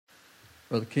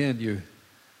Brother Ken, you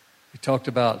talked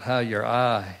about how your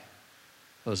eye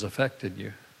was affecting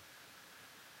you.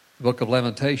 The book of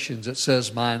Lamentations, it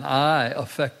says, mine eye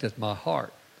affected my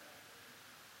heart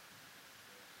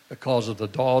because of the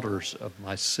daughters of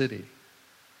my city.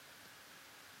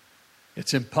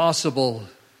 It's impossible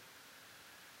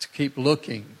to keep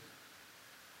looking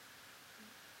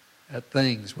at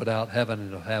things without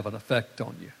having it have an effect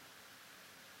on you.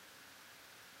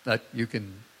 That you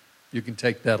can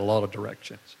take that a lot of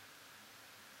directions.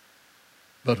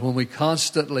 But when we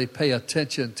constantly pay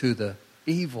attention to the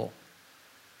evil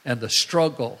and the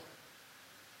struggle,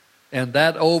 and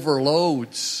that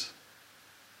overloads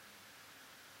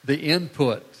the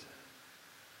input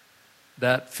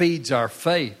that feeds our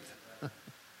faith,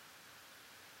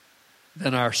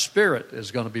 then our spirit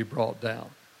is going to be brought down.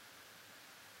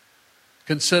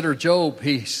 Consider Job.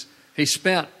 He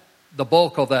spent the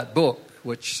bulk of that book,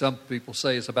 which some people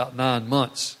say is about 9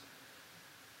 months.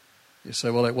 You say,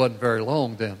 well, it wasn't very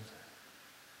long then.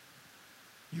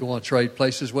 You want to trade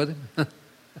places with him?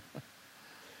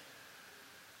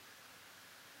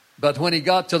 But when he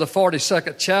got to the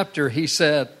 42nd chapter, he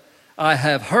said, I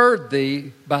have heard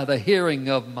thee by the hearing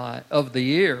of the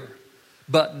ear,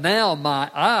 but now my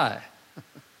eye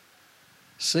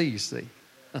sees thee.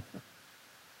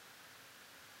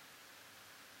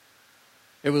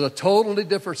 It was a totally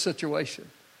different situation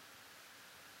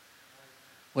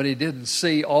when he didn't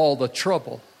see all the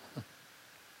trouble,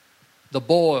 the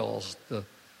boils,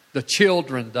 the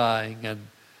children dying, and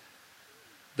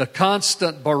the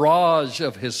constant barrage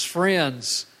of his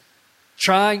friends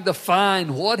trying to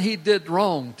find what he did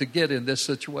wrong to get in this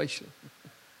situation.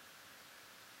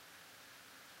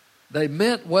 They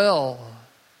meant well.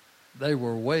 They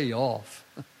were way off.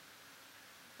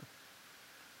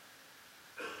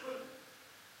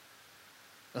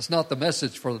 That's not the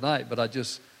message for the night, but I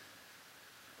just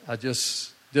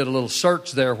did a little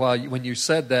search there when you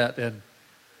said that, and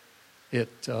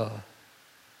the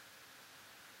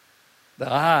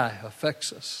eye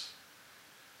affects us.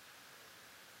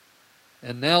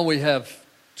 And now we have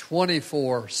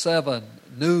 24/7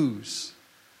 news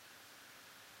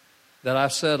that I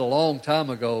said a long time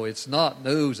ago, it's not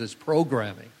news, it's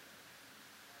programming.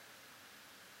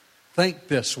 Think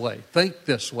this way, think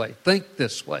this way, think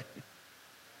this way.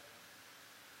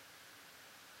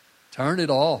 Turn it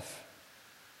off.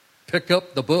 Pick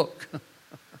up the book.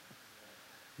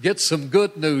 Get some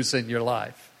good news in your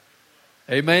life.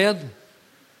 Amen?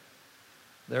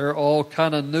 There are all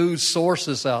kind of news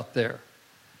sources out there.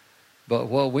 But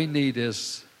what we need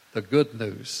is the good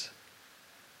news.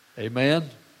 Amen?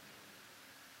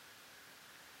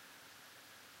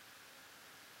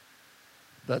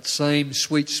 That same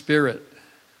sweet spirit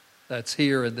that's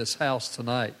here in this house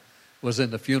tonight was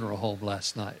in the funeral home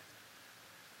last night.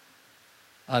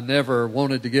 I never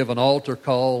wanted to give an altar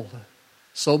call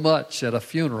so much at a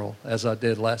funeral as I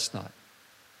did last night.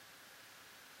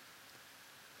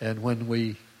 And when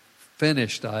we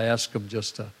finished, I asked them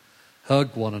just to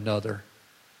hug one another.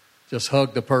 Just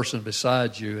hug the person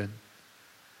beside you. And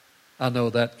I know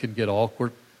that can get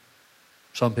awkward.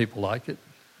 Some people like it.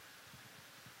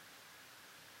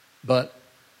 But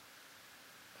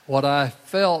what I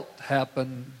felt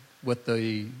happen with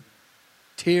the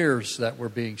tears that were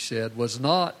being shed was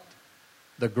not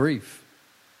the grief,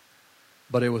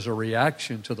 but it was a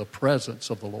reaction to the presence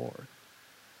of the Lord.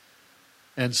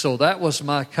 And so that was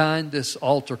my kindest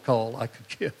altar call I could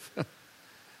give.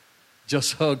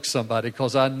 Just hug somebody,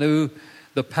 because I knew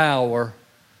the power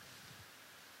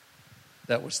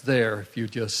that was there if you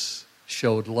just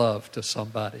showed love to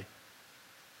somebody,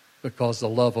 because the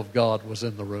love of God was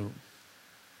in the room.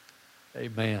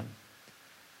 Amen.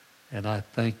 And I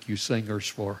thank you, singers,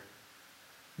 for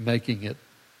making it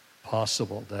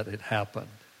possible that it happened.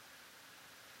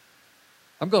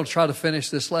 I'm going to try to finish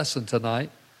this lesson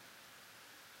tonight.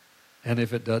 And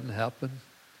if it doesn't happen,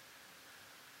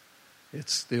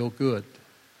 it's still good.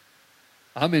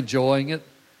 I'm enjoying it.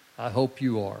 I hope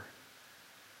you are.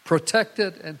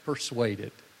 Protected and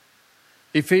persuaded.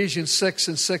 Ephesians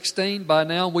 6:16, by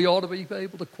now we ought to be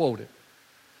able to quote it.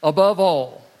 Above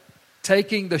all,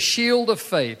 taking the shield of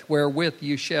faith, wherewith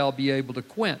you shall be able to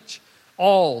quench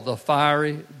all the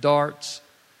fiery darts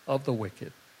of the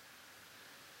wicked.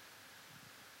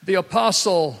 The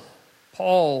Apostle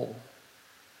Paul,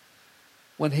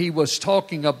 when he was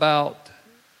talking about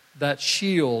that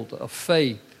shield of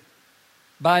faith,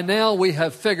 by now we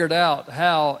have figured out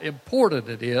how important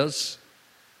it is.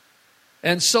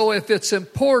 And so if it's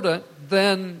important,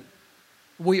 then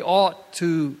we ought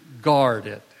to guard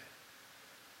it.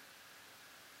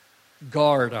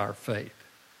 Guard our faith.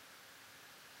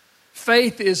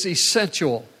 Faith is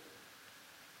essential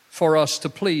for us to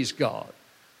please God.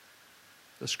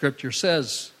 The Scripture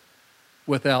says,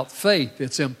 without faith,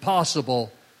 it's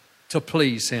impossible to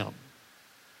please Him.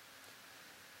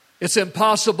 It's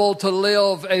impossible to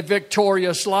live a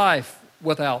victorious life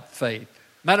without faith.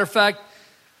 Matter of fact,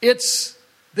 it's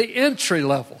the entry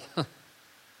level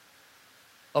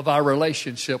of our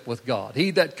relationship with God.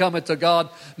 He that cometh to God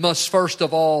must first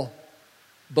of all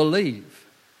believe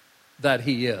that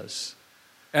He is,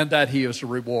 and that He is a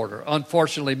rewarder.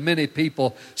 Unfortunately, many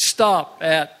people stop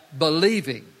at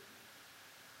believing,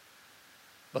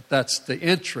 but that's the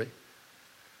entry.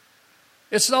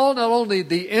 It's not only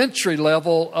the entry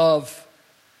level of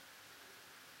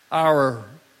our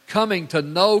coming to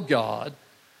know God,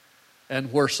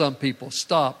 and where some people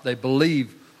stop, they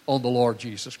believe on the Lord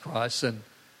Jesus Christ, and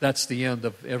that's the end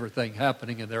of everything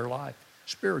happening in their life,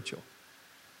 spiritual.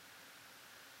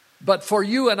 But for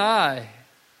you and I,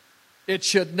 it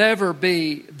should never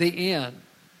be the end.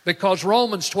 Because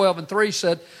Romans 12:3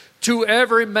 said, to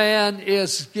every man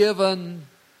is given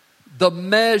the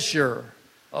measure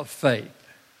of faith.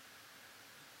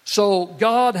 So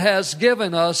God has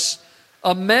given us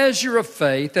a measure of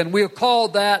faith, and we'll call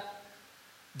that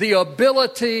the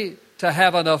ability to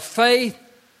have enough faith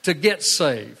to get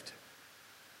saved.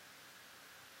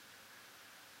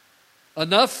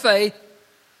 Enough faith.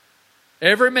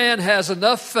 Every man has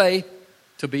enough faith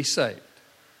to be saved.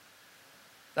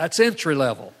 That's entry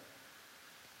level.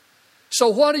 So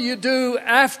what do you do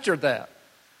after that?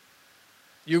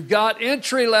 You've got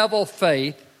entry level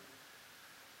faith,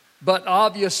 but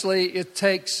obviously it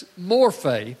takes more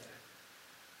faith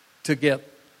to get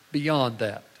beyond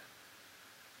that.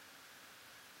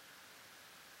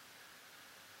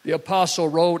 The apostle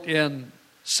wrote in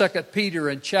 2 Peter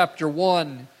in chapter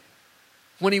 1,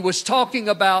 when he was talking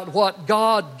about what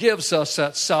God gives us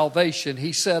at salvation,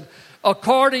 he said,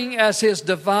 according as His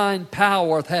divine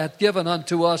power hath given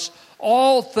unto us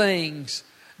all things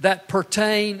that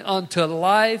pertain unto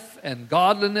life and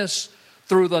godliness,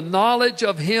 through the knowledge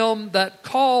of Him that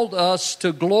called us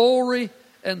to glory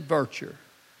and virtue,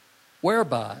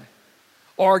 whereby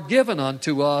are given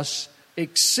unto us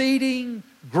exceeding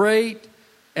great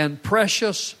and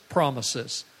precious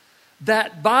promises,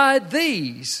 that by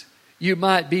these you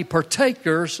might be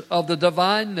partakers of the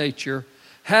divine nature,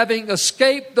 having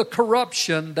escaped the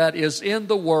corruption that is in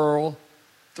the world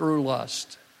through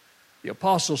lust. The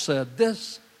apostle said,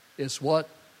 this is what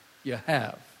you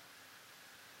have.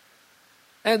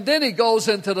 And then he goes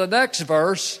into the next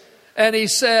verse and he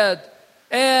said,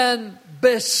 and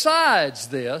besides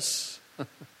this,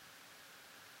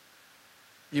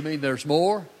 you mean there's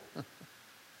more?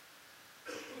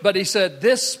 But he said,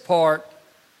 this part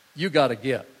you got to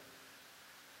get.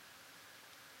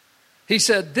 He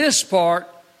said, this part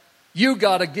you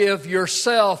got to give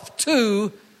yourself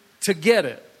to get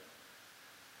it.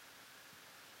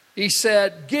 He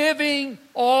said, giving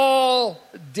all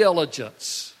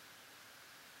diligence,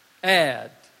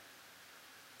 add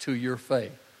to your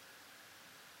faith.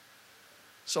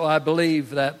 So I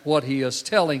believe that what he is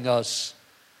telling us,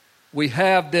 we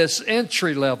have this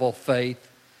entry level faith.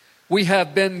 We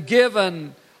have been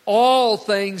given all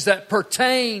things that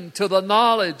pertain to the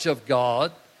knowledge of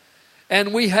God.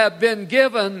 And we have been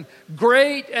given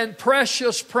great and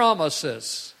precious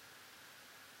promises.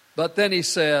 But then he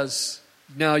says,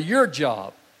 now your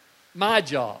job, my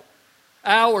job,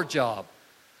 our job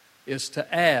is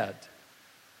to add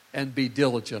and be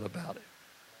diligent about it.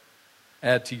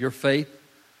 Add to your faith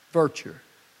virtue,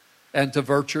 and to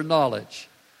virtue knowledge,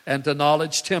 and to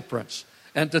knowledge temperance,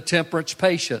 and to temperance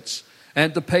patience,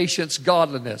 and to patience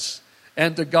godliness,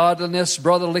 and to godliness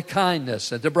brotherly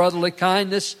kindness, and to brotherly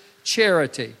kindness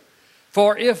charity.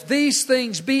 For if these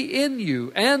things be in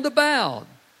you and abound,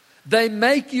 they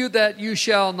make you that you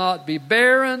shall not be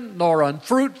barren nor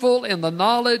unfruitful in the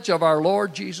knowledge of our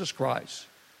Lord Jesus Christ.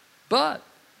 But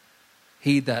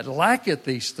he that lacketh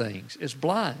these things is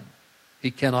blind. He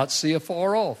cannot see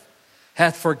afar off,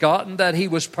 hath forgotten that he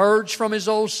was purged from his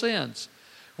old sins.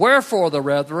 Wherefore, the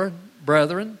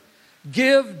brethren,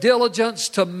 give diligence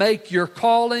to make your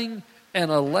calling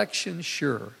and election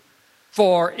sure.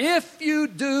 For if you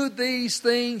do these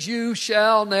things, you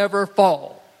shall never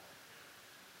fall.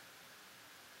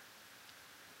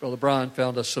 Brother Brian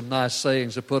found us some nice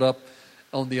sayings to put up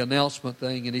on the announcement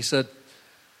thing, and he said,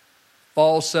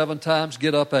 fall 7 times,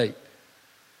 get up 8.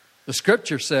 The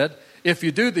scripture said, if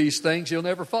you do these things, you'll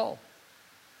never fall.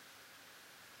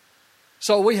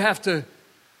 So we have to,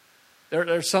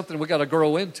 there's something we got to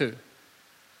grow into.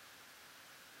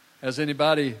 Has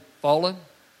anybody fallen?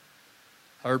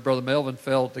 I heard Brother Melvin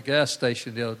fell at the gas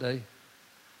station the other day.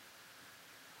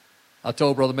 I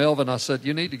told Brother Melvin, I said,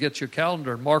 you need to get your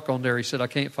calendar and mark on there. He said, I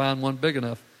can't find one big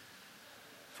enough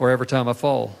for every time I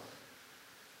fall.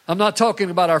 I'm not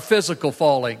talking about our physical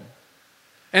falling.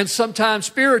 And sometimes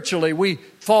spiritually we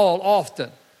fall often.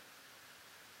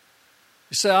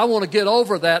 You say, I want to get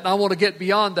over that and I want to get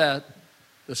beyond that.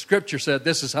 The Scripture said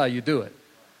this is how you do it.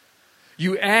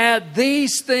 You add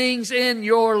these things in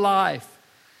your life.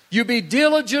 You be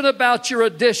diligent about your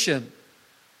addition.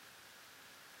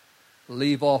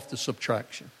 Leave off the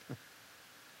subtraction.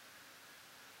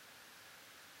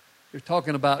 You're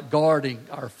talking about guarding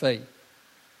our faith.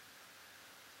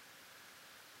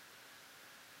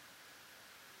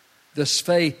 This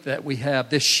faith that we have,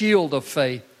 this shield of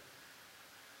faith,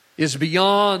 is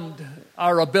beyond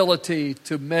our ability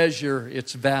to measure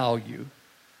its value.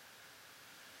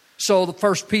 So the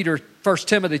 1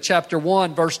 Timothy chapter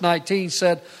 1, verse 19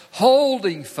 said,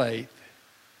 holding faith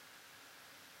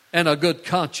and a good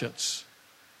conscience,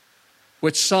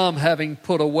 which some, having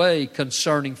put away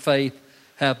concerning faith,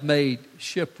 have made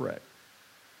shipwreck.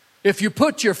 If you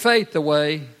put your faith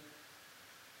away,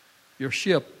 your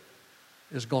ship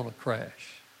is going to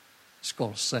crash. It's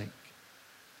going to sink.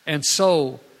 And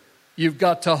so you've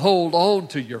got to hold on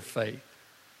to your faith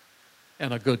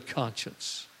and a good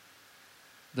conscience.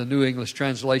 The New English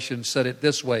Translation said it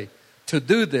this way: to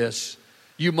do this,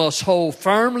 you must hold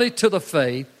firmly to the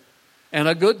faith and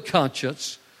a good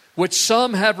conscience, which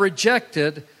some have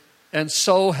rejected and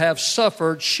so have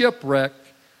suffered shipwreck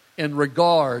in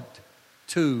regard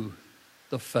to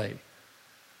the faith.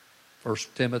 1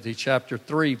 Timothy chapter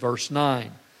 3, verse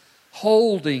 9.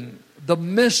 Holding the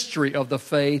mystery of the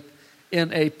faith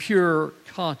in a pure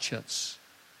conscience.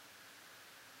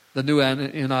 The New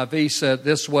NIV said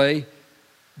this way: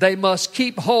 they must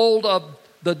keep hold of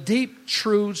the deep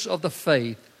truths of the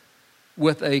faith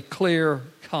with a clear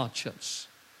conscience.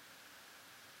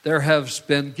 There has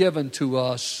been given to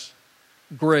us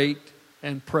great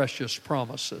and precious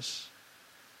promises.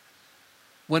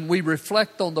 When we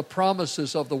reflect on the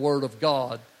promises of the Word of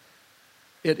God,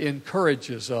 it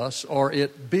encourages us, or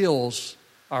it builds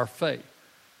our faith.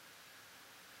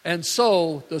 And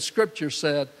so the Scripture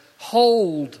said,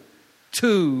 hold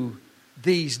to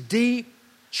these deep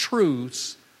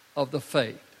truths of the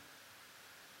faith.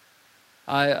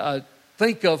 I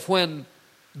think of when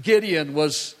Gideon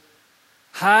was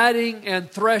hiding and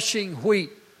threshing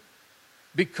wheat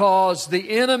because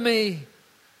the enemy,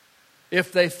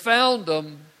 if they found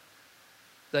them,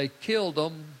 they killed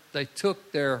them, they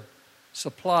took their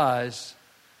supplies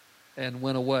and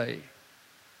went away.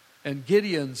 And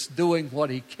Gideon's doing what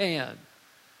he can.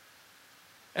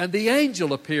 And the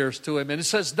angel appears to him and it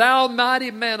says, thou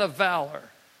mighty man of valor.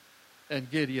 And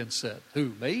Gideon said,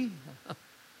 who, me?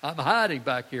 I'm hiding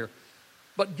back here.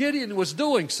 But Gideon was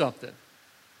doing something.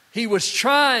 He was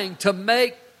trying to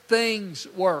make things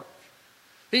work.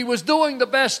 He was doing the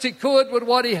best he could with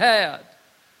what he had.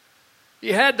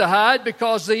 He had to hide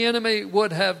because the enemy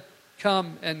would have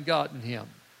come and gotten him.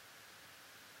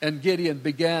 And Gideon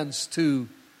begins to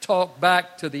talk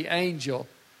back to the angel.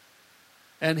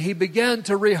 And he began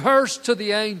to rehearse to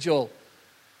the angel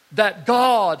that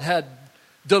God had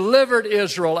delivered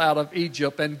Israel out of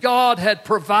Egypt and God had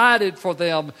provided for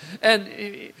them. And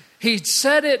he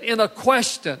said it in a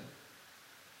question.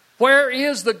 Where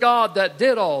is the God that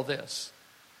did all this?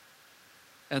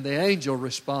 And the angel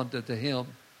responded to him,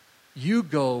 you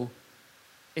go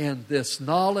in this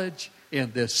knowledge,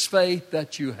 in this faith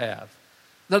that you have.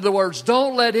 In other words,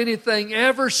 don't let anything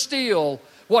ever steal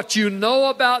what you know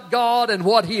about God and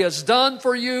what He has done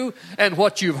for you and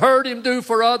what you've heard Him do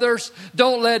for others.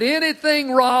 Don't let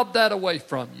anything rob that away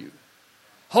from you.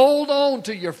 Hold on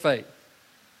to your faith.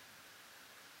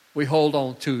 We hold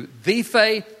on to the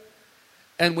faith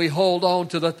and we hold on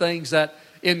to the things that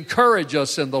encourage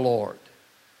us in the Lord.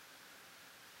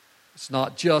 It's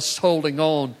not just holding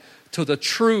on to the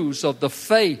truths of the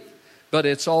faith, but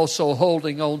it's also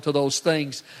holding on to those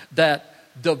things that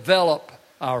develop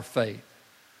our faith.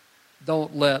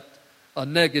 Don't let a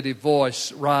negative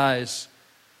voice rise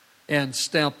and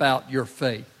stamp out your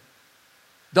faith.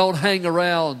 Don't hang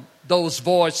around those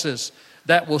voices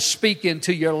that will speak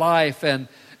into your life and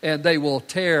they will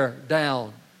tear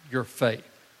down your faith.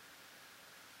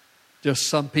 Just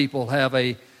some people have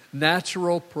a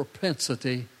natural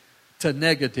propensity to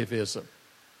negativism.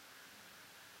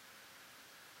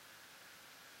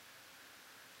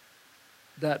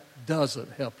 That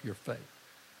doesn't help your faith.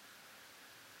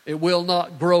 It will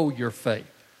not grow your faith.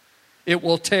 It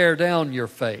will tear down your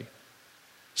faith.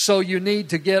 So you need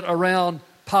to get around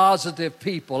positive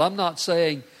people. I'm not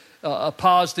saying a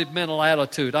positive mental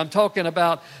attitude. I'm talking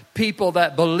about people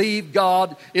that believe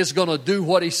God is going to do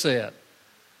what He said.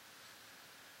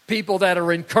 people that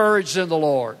are encouraged in the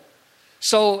Lord.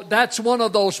 So that's one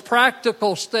of those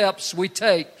practical steps we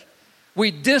take. We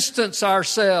distance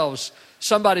ourselves.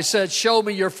 Somebody said, show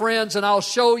me your friends and I'll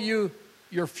show you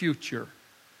your future.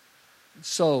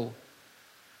 So,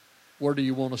 where do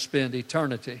you want to spend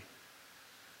eternity?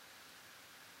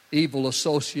 Evil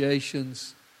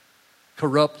associations,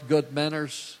 corrupt good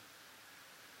manners.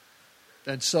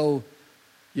 And so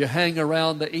you hang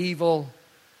around the evil,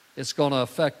 it's going to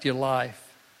affect your life.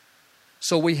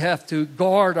 So we have to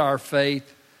guard our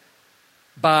faith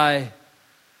by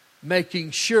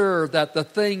making sure that the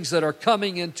things that are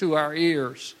coming into our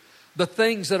ears, the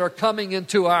things that are coming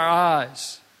into our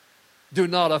eyes, do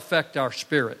not affect our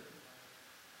spirit,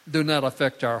 do not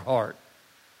affect our heart.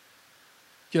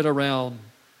 Get around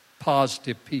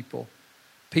positive people,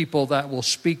 people that will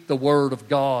speak the Word of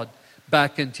God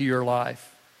back into your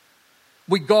life.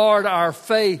 We guard our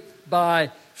faith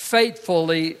by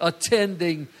faithfully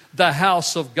attending the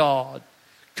house of God,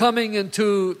 coming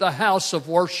into the house of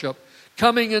worship,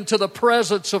 coming into the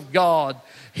presence of God,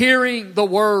 hearing the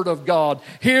Word of God,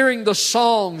 hearing the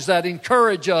songs that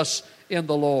encourage us in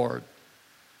the Lord.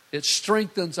 It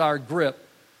strengthens our grip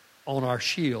on our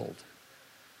shield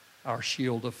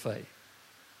of faith.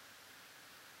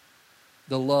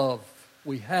 The love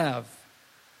we have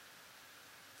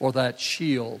for that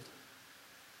shield,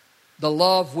 the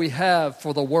love we have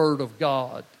for the Word of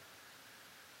God,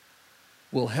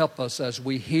 will help us as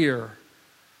we hear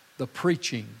the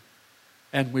preaching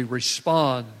and we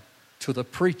respond to the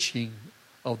preaching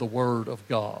of the Word of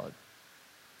God.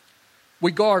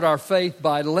 We guard our faith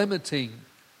by limiting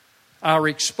our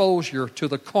exposure to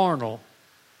the carnal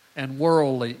and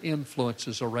worldly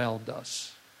influences around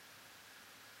us.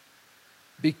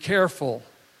 Be careful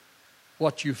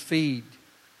what you feed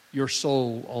your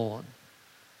soul on.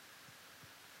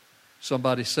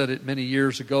 Somebody said it many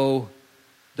years ago.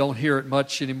 Don't hear it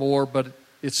much anymore, but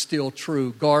it's still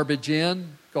true. Garbage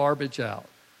in, garbage out.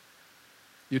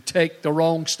 You take the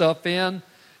wrong stuff in,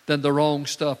 then the wrong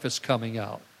stuff is coming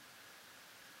out.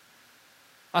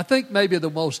 I think maybe the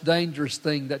most dangerous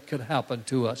thing that could happen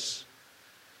to us.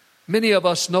 Many of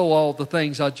us know all the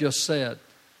things I just said.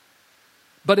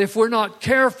 But if we're not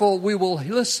careful, we will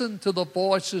listen to the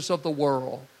voices of the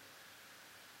world.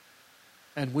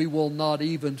 And we will not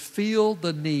even feel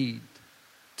the need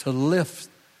to lift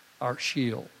our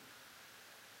shield.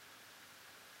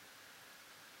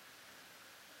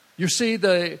 You see,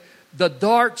 the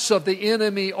darts of the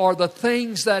enemy are the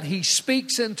things that he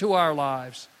speaks into our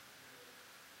lives.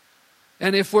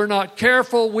 And if we're not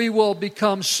careful, we will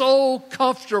become so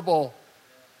comfortable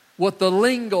with the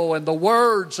lingo and the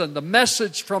words and the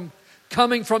message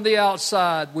coming from the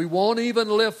outside, we won't even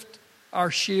lift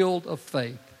our shield of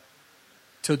faith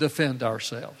to defend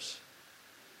ourselves.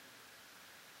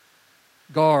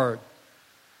 Guard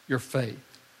your faith.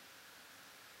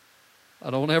 I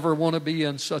don't ever want to be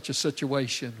in such a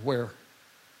situation where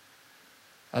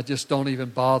I just don't even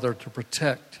bother to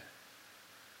protect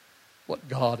what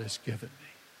God has given me.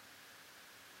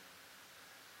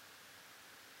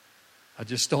 I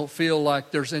just don't feel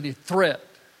like there's any threat.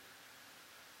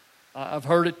 I've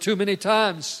heard it too many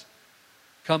times,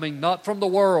 coming not from the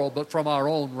world, but from our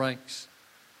own ranks.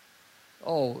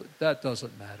 Oh, that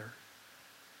doesn't matter.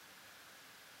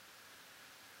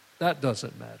 That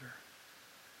doesn't matter.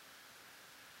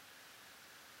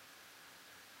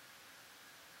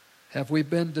 Have we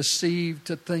been deceived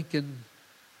to thinking,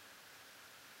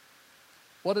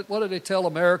 what did they tell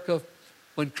America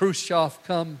when Khrushchev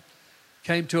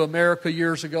came to America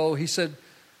years ago? He said,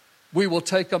 we will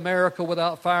take America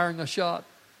without firing a shot.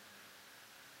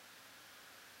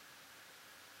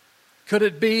 Could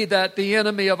it be that the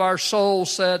enemy of our soul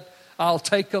said, I'll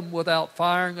take them without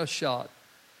firing a shot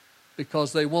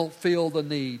because they won't feel the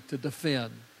need to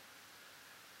defend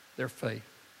their faith?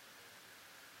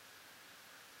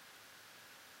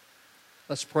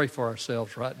 Let's pray for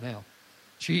ourselves right now.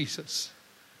 Jesus.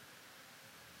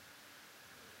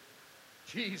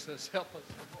 Jesus, help us.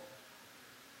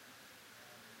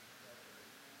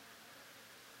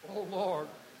 Oh, Lord.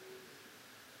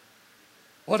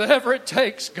 Whatever it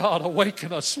takes, God,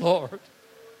 awaken us, Lord,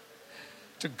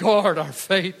 to guard our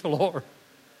faith, Lord.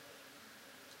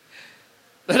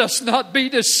 Let us not be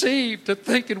deceived to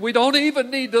thinking we don't even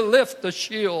need to lift the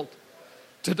shield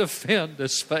to defend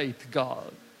this faith,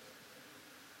 God.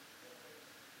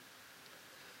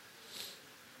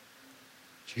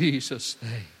 Jesus'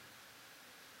 name.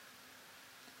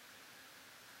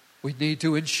 We need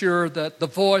to ensure that the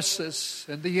voices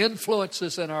and the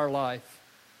influences in our life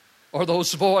are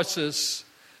those voices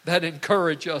that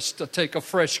encourage us to take a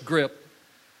fresh grip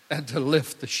and to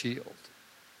lift the shield.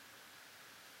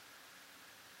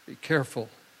 Be careful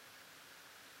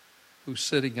who's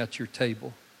sitting at your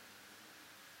table.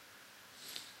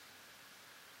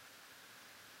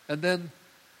 And then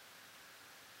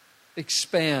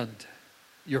expand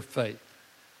your faith.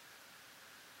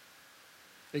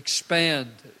 Expand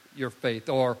your faith,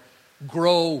 or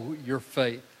grow your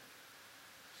faith.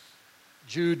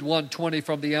 Jude 1:20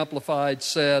 from the Amplified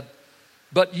said,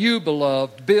 "But you,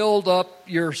 beloved, build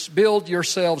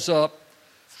yourselves up,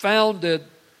 founded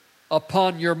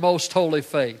upon your most holy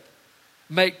faith.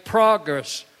 Make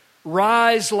progress,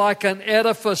 rise like an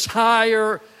edifice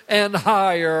higher and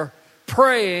higher,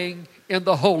 praying in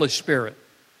the Holy Spirit."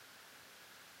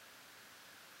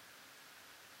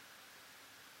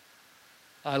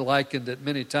 I likened it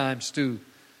many times to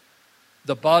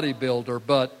the bodybuilder,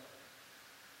 but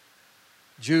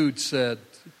Jude said,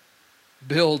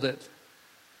 build it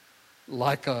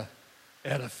like an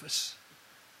edifice.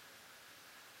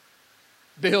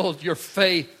 Build your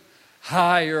faith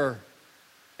higher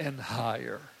and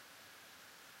higher.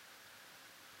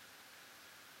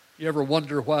 You ever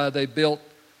wonder why they built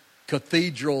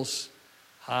cathedrals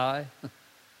high?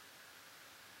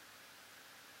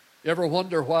 You ever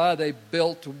wonder why they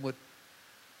built them with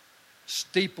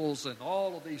steeples and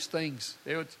all of these things?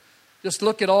 They would just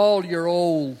look at all your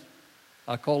old,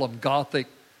 I call them Gothic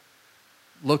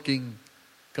looking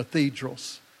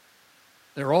cathedrals.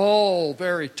 They're all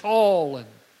very tall, and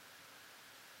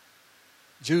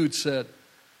Jude said,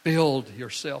 build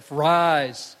yourself,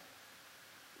 rise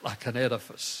like an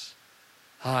edifice,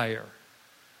 higher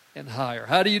and higher.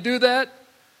 How do you do that?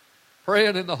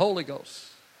 Praying in the Holy Ghost.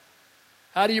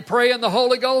 How do you pray in the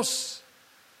Holy Ghost?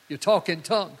 You talk in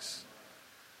tongues.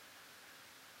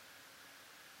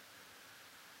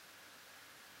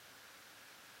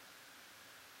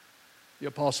 The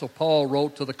Apostle Paul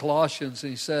wrote to the Colossians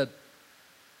and he said,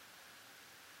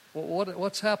 well,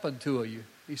 what's happened to you?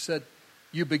 He said,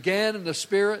 you began in the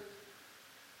Spirit,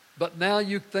 but now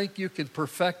you think you can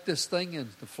perfect this thing in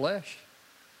the flesh?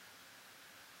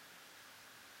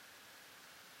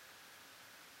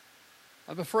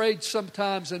 I'm afraid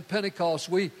sometimes in Pentecost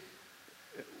we're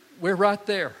right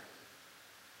there.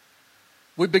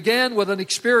 We began with an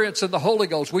experience in the Holy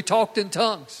Ghost. We talked in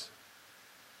tongues.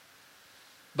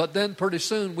 But then pretty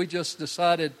soon we just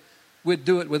decided we'd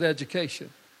do it with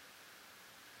education.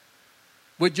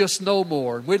 We'd just know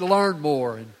more, and we'd learn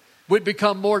more, and we'd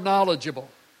become more knowledgeable.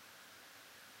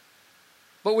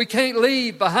 But we can't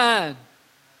leave behind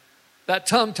that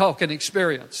tongue-talking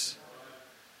experience,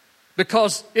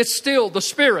 because it's still the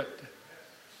Spirit.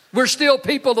 We're still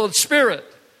people of the Spirit.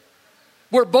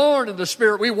 We're born in the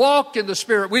Spirit. We walk in the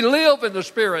Spirit. We live in the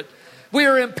Spirit. We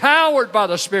are empowered by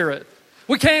the Spirit.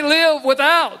 We can't live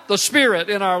without the Spirit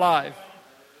in our life.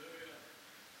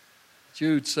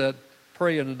 Jude said,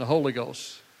 praying in the Holy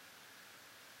Ghost.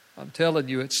 I'm telling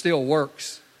you, it still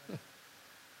works.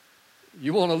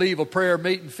 You want to leave a prayer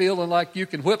meeting feeling like you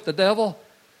can whip the devil?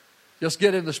 Just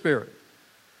get in the Spirit.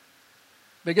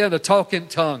 Begin to talk in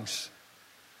tongues.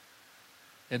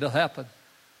 And it'll happen.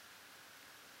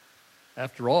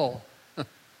 After all,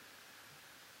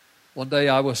 one day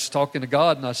I was talking to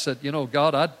God and I said, you know,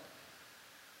 God,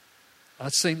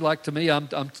 it seemed like to me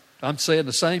I'm saying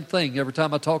the same thing every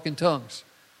time I talk in tongues.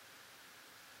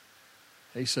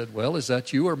 He said, well, is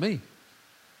that you or me?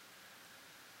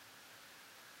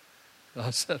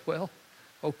 I said, well,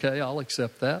 okay, I'll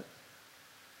accept that.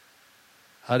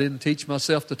 I didn't teach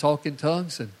myself to talk in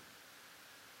tongues, and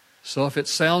so if it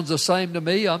sounds the same to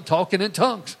me, I'm talking in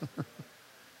tongues.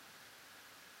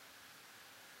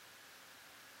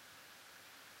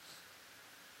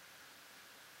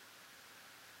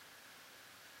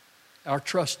 Our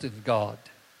trust in God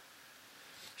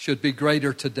should be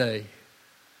greater today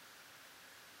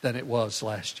than it was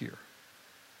last year.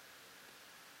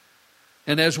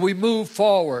 And as we move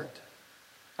forward,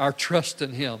 our trust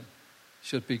in Him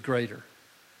should be greater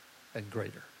and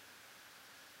greater.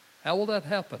 How will that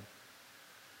happen?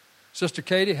 Sister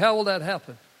Katie, how will that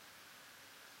happen?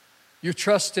 You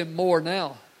trust Him more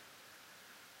now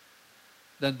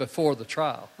than before the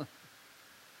trial.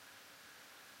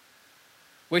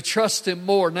 We trust Him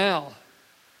more now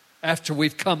after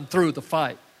we've come through the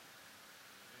fight.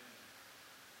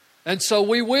 And so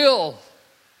we will,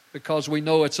 because we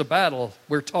know it's a battle.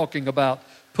 We're talking about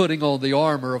putting on the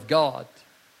armor of God.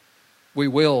 We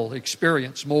will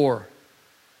experience more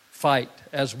fight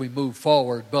as we move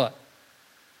forward, but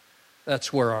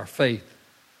that's where our faith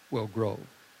will grow.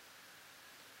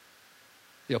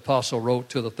 The apostle wrote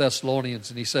to the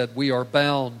Thessalonians and he said, we are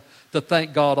bound to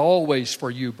thank God always for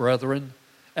you, brethren,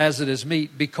 as it is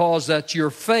meet, because that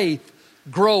your faith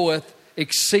groweth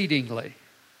exceedingly.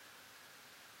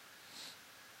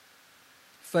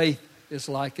 Faith is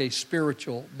like a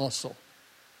spiritual muscle.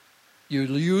 You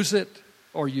use it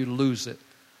or you lose it.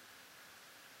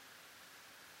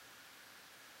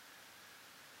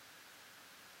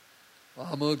 Well,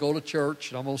 I'm going to go to church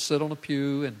and I'm going to sit on a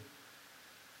pew. And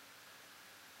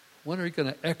when are you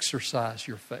going to exercise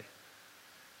your faith?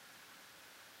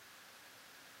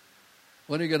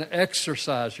 When are you going to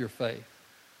exercise your faith?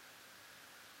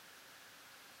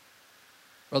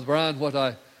 Brother Brian, what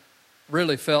I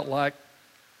really felt like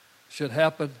should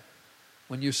happen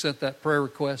when you sent that prayer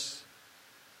request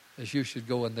is you should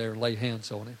go in there and lay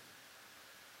hands on him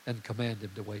and command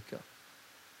him to wake up.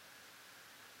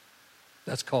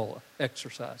 That's called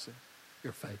exercising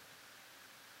your faith.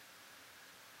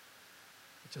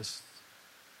 Just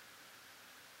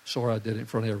sorry I did it in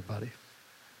front of everybody.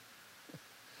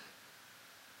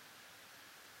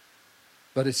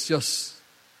 But it's just,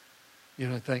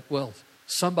 think, well,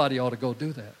 somebody ought to go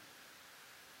do that.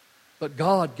 But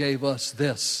God gave us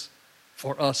this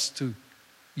for us to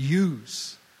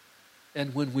use.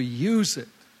 And when we use it,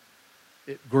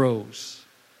 it grows.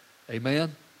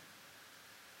 Amen?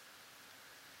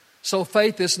 So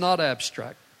faith is not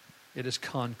abstract. It is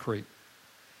concrete.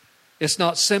 It's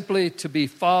not simply to be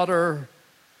fodder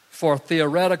for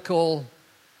theoretical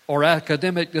or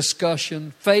academic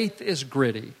discussion. Faith is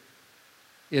gritty.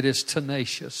 It is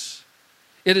tenacious.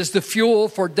 It is the fuel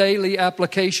for daily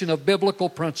application of biblical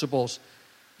principles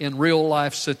in real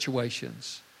life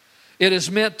situations. It is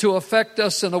meant to affect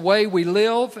us in the way we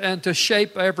live and to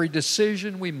shape every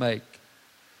decision we make.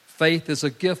 Faith is a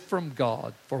gift from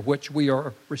God for which we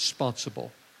are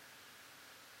responsible.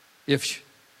 If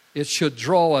it should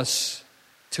draw us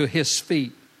to His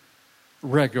feet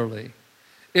regularly,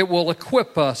 it will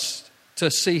equip us to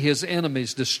see His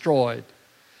enemies destroyed.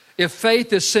 If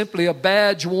faith is simply a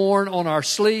badge worn on our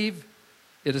sleeve,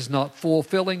 it is not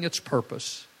fulfilling its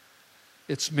purpose.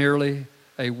 It's merely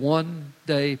a 1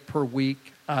 day per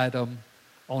week item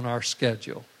on our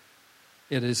schedule.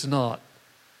 It is not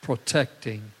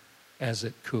protecting as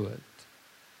it could.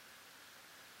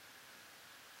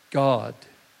 God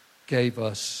gave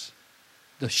us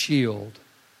the shield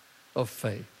of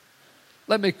faith.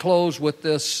 Let me close with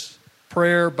this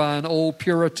prayer by an old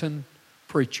Puritan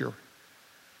preacher.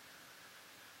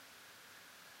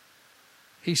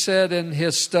 He said in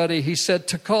his study,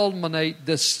 to culminate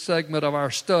this segment of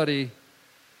our study,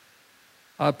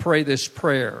 I pray this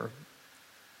prayer.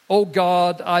 O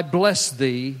God, I bless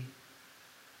Thee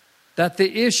that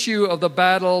the issue of the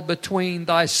battle between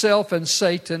Thyself and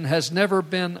Satan has never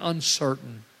been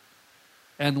uncertain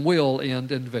and will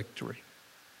end in victory.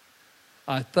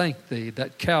 I thank Thee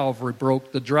that Calvary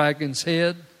broke the dragon's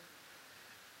head,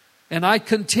 and I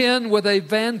contend with a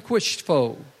vanquished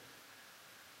foe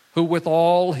who with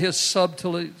all his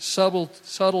subtleties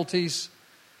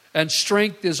and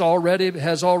strength has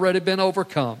already been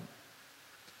overcome.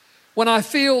 When I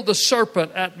feel the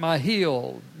serpent at my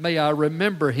heel, may I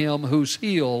remember him whose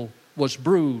heel was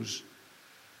bruised,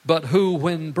 but who,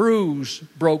 when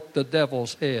bruised, broke the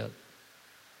devil's head.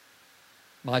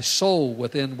 My soul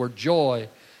with inward joy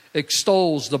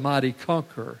extols the mighty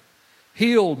conqueror.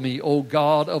 Heal me, O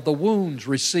God, of the wounds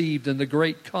received in the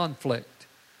great conflict.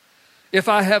 If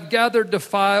I have gathered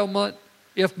defilement,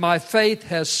 if my faith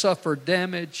has suffered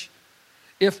damage,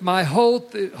 if my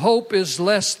hope is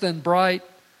less than bright,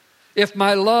 if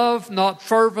my love not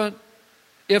fervent,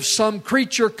 if some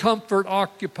creature comfort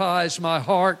occupies my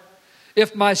heart,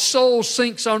 if my soul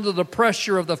sinks under the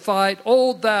pressure of the fight,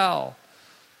 O Thou,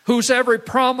 whose every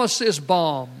promise is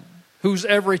balm, whose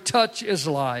every touch is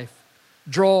life,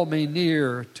 draw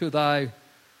near to Thy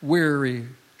weary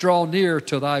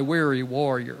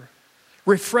warrior.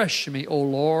 Refresh me, O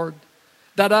Lord,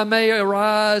 that I may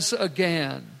arise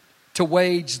again to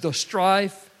wage the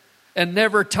strife and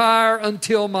never tire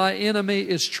until my enemy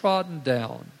is trodden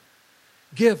down.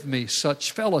 Give me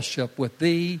such fellowship with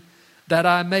Thee that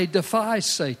I may defy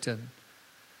Satan,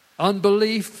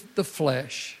 unbelief, the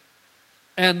flesh,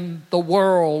 and the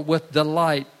world with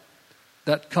delight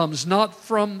that comes not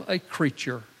from a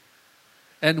creature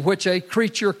and which a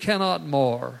creature cannot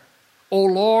mar. O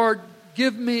Lord,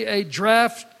 give me a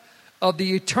draught of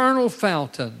the eternal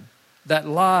fountain that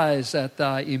lies at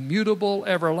Thy immutable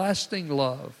everlasting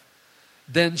love.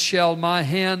 Then shall my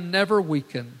hand never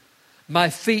weaken, my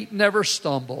feet never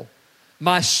stumble,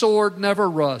 my sword never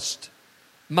rust,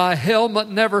 my helmet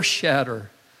never shatter,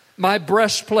 my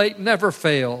breastplate never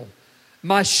fail.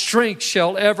 My strength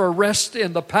shall ever rest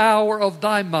in the power of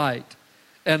Thy might,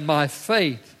 and my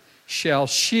faith shall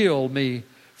shield me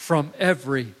from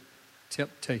every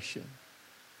temptation.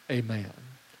 Amen.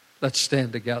 Let's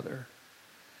stand together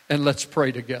and let's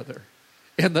pray together.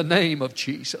 in the name of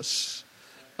Jesus.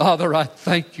 Father, I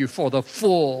thank you for the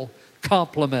full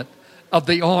complement of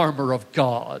the armor of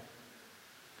God.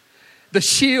 The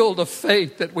shield of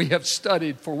faith that we have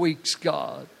studied for weeks,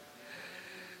 God.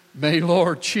 May,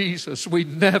 Lord Jesus, we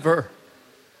never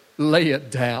lay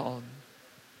it down.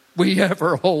 We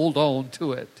ever hold on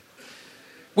to it.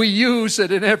 We use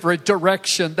it in every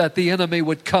direction that the enemy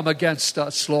would come against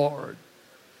us, Lord.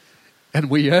 And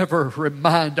we ever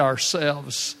remind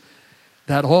ourselves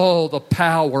that all the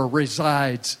power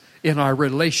resides in our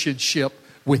relationship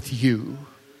with you.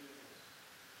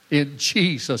 In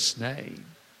Jesus' name.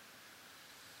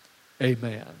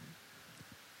 Amen.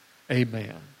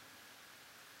 Amen.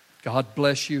 God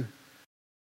bless you.